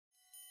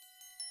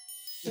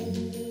The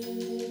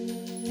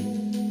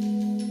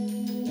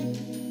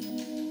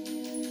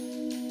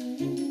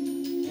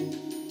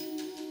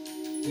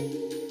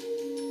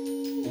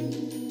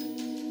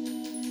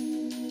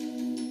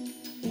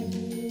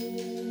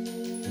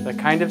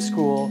kind of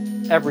school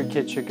every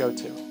kid should go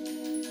to.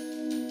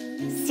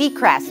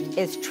 Seacrest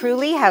is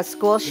truly how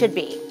school should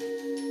be.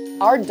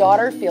 Our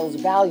daughter feels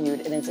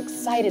valued and is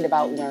excited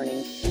about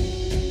learning.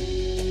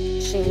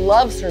 She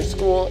loves her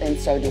school, and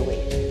so do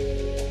we.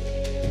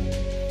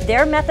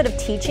 Their method of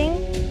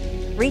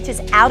teaching reaches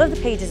out of the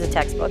pages of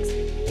textbooks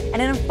and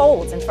it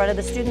unfolds in front of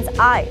the students'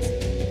 eyes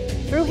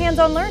through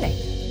hands-on learning.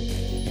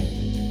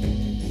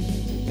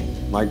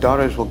 My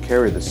daughters will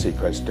carry the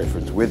Seacrest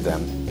difference with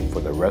them for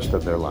the rest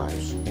of their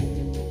lives.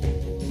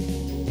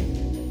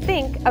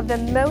 Think of the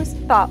most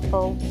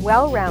thoughtful,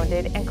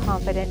 well-rounded, and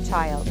confident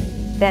child.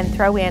 Then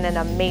throw in an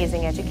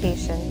amazing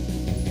education.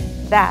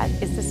 That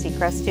is the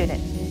Seacrest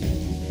student.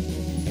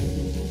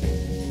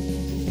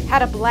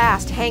 Had a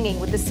blast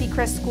hanging with the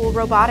Seacrest School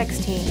robotics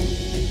team.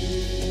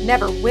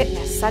 Never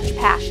witnessed such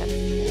passion.